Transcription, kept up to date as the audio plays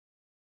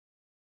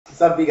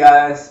What's up, you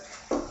guys?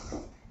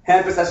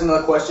 Hampus has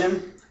another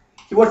question.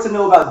 He wants to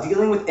know about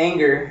dealing with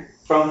anger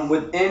from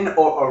within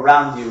or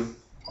around you.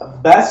 The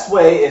best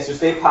way is to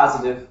stay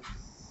positive.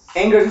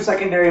 Anger is a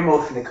secondary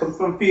emotion. It comes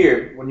from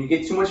fear. When you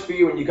get too much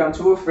fear, when you become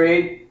too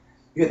afraid,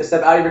 you have to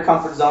step out of your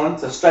comfort zone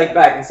to strike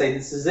back and say,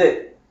 this is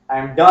it.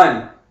 I'm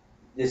done.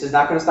 This is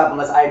not going to stop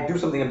unless I do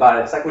something about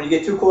it. It's like when you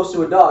get too close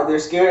to a dog. They're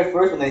scared at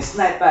first, when they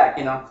snap back,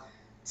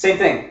 Same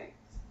thing.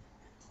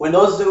 When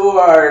those who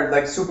are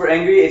like super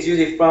angry, it's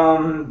usually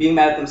from being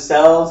mad at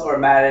themselves or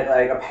mad at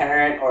like a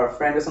parent or a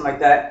friend or something like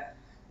that.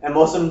 And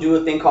most of them do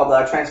a thing called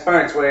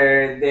transference,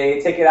 where they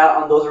take it out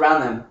on those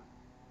around them.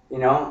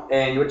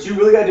 And what you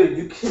really gotta do,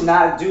 you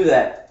cannot do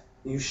that.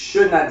 You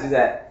should not do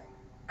that,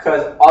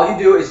 because all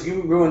you do is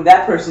you ruin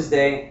that person's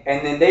day,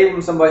 and then they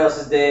ruin somebody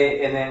else's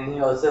day, and then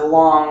it's a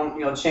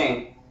long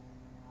chain,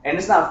 and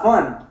it's not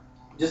fun.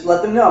 Just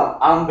let them know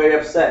I'm very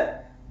upset.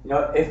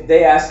 If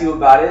they ask you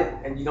about it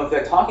and you don't feel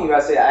like talking about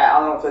it, say, I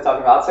don't know if they're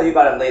talking about it, I'll tell you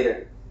about it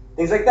later.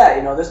 Things like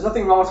that, there's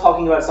nothing wrong with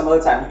talking about it some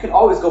other time. You can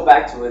always go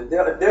back to it.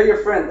 If they're your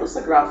friend, they'll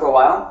stick around for a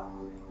while.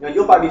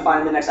 You'll probably be fine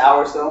in the next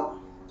hour or so.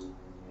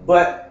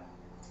 But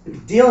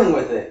dealing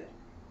with it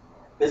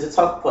is a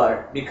tough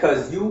part,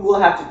 because you will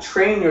have to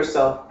train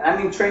yourself, and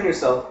I mean train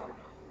yourself.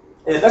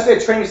 And the best way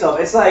to train yourself,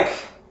 it's like,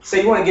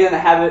 say you want to get in the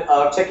habit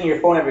of checking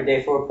your phone every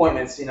day for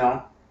appointments,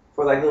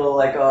 for like little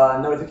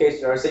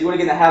notifications, or say you want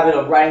to get in the habit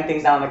of writing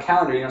things down on the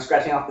calendar,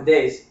 scratching off the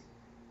days.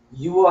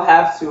 You will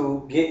have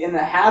to get in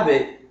the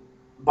habit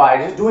by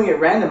just doing it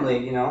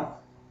randomly, and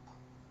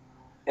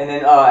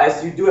then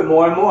as you do it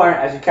more and more,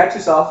 as you catch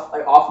yourself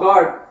off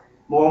guard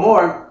more and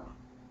more,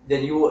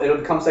 then it'll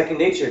become second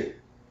nature.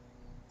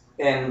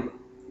 And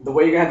the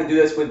way you're gonna have to do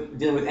this with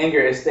dealing with anger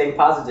is staying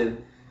positive,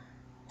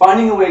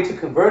 finding a way to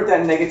convert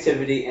that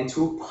negativity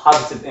into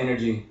positive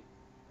energy.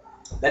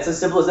 That's as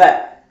simple as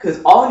that. Because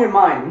all in your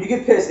mind, when you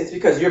get pissed, it's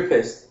because you're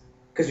pissed.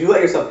 Because you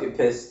let yourself get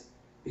pissed.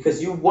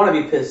 Because you want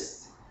to be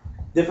pissed.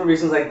 Different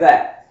reasons like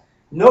that.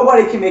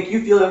 Nobody can make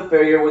you feel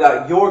inferior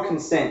without your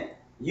consent.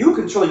 You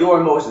control your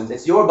emotions.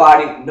 It's your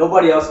body.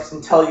 Nobody else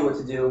can tell you what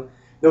to do.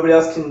 Nobody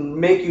else can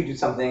make you do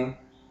something.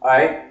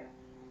 Alright?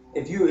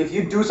 If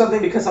you do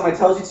something because somebody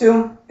tells you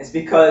to, it's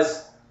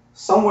because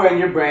somewhere in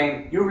your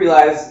brain you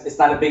realize it's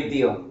not a big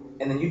deal.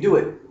 And then you do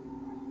it.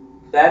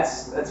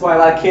 That's why a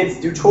lot of kids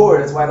do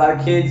chores. That's why a lot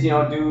of kids,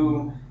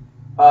 do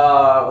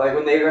like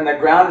when they're on the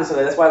ground and stuff.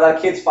 That's why a lot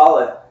of kids follow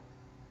it.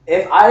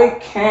 If I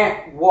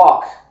can't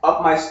walk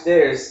up my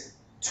stairs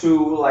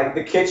to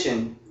the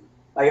kitchen,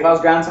 if I was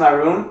grounded to my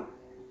room,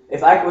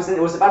 if I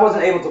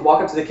wasn't able to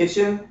walk up to the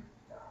kitchen,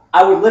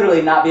 I would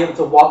literally not be able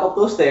to walk up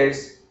those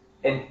stairs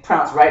and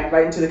pounce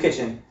right into the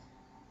kitchen.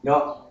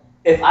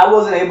 If I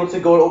wasn't able to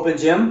go to open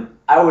gym,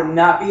 I would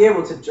not be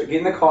able to get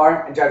in the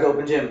car and drive to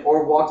open gym,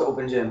 or walk to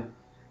open gym,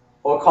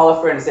 or call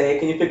a friend and say, hey,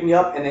 can you pick me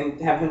up, and then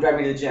have him drive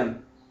me to the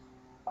gym.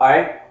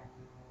 Alright?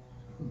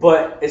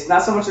 But it's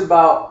not so much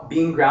about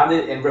being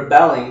grounded and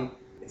rebelling.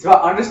 It's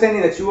about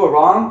understanding that you were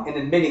wrong and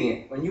admitting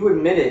it. When you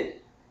admit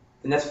it,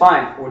 then that's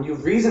fine. When you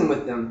reason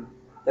with them,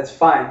 that's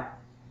fine.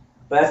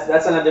 But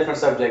that's on a different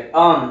subject.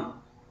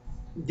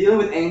 Dealing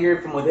with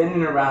anger from within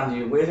and around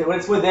you. When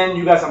it's within,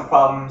 you got some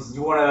problems.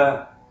 You want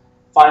to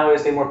find a way to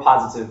stay more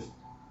positive.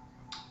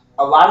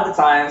 A lot of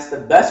the times, the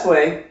best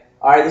way,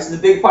 alright, this is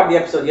the big part of the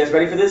episode. You guys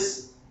ready for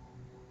this?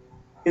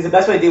 Here's the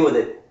best way to deal with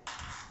it.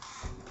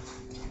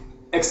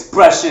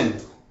 Expression.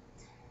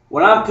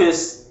 When I'm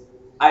pissed,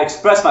 I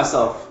express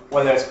myself.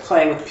 Whether it's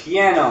playing with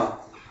piano,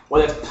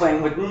 whether it's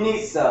playing with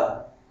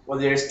Nisa,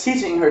 whether it's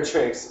teaching her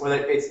tricks,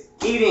 whether it's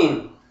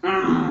eating,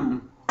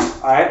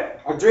 alright,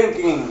 or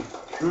drinking,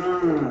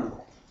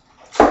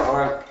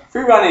 or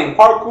free running,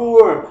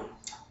 parkour,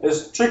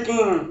 there's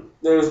tricking,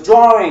 there's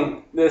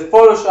drawing, there's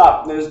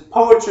Photoshop, there's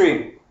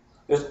poetry,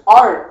 there's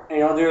art,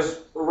 there's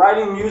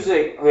writing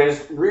music,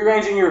 there's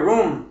rearranging your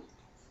room.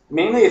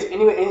 Mainly it's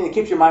anything that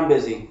keeps your mind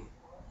busy.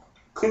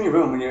 Clean your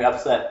room when you're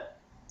upset.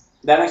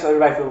 That makes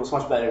everybody feel so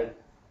much better.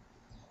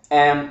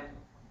 And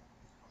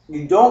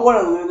you don't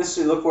want to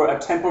necessarily look for a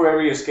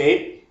temporary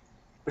escape,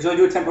 but you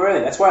only do it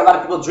temporarily. That's why a lot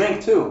of people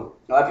drink too.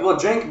 A lot of people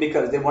drink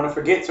because they want to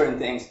forget certain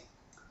things,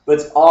 but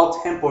it's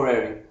all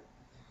temporary.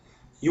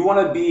 You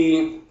want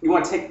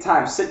to take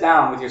time, sit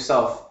down with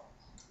yourself,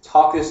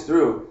 talk this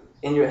through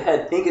in your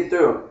head, think it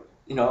through.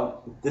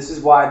 This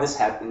is why this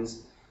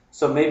happens.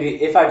 So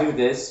maybe if I do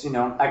this,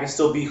 I can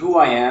still be who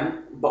I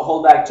am, but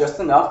hold back just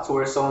enough to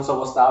where so-and-so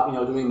will stop,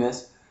 doing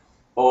this.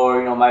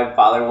 Or, my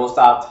father will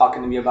stop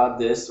talking to me about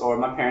this, or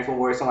my parents won't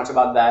worry so much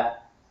about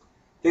that.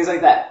 Things like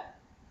that.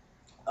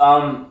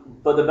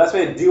 But the best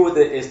way to deal with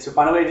it is to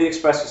find a way to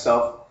express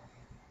yourself,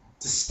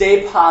 to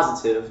stay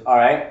positive,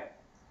 alright?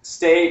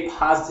 Stay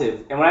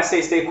positive. And when I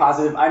say stay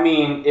positive, I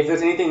mean if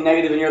there's anything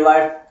negative in your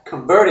life,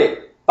 convert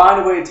it.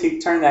 Find a way to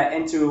turn that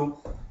into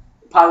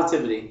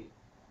positivity.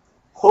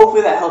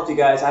 Hopefully that helped you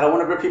guys. I don't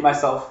want to repeat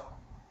myself.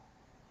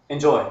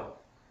 Enjoy.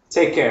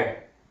 Take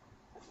care.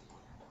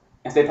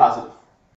 And stay positive.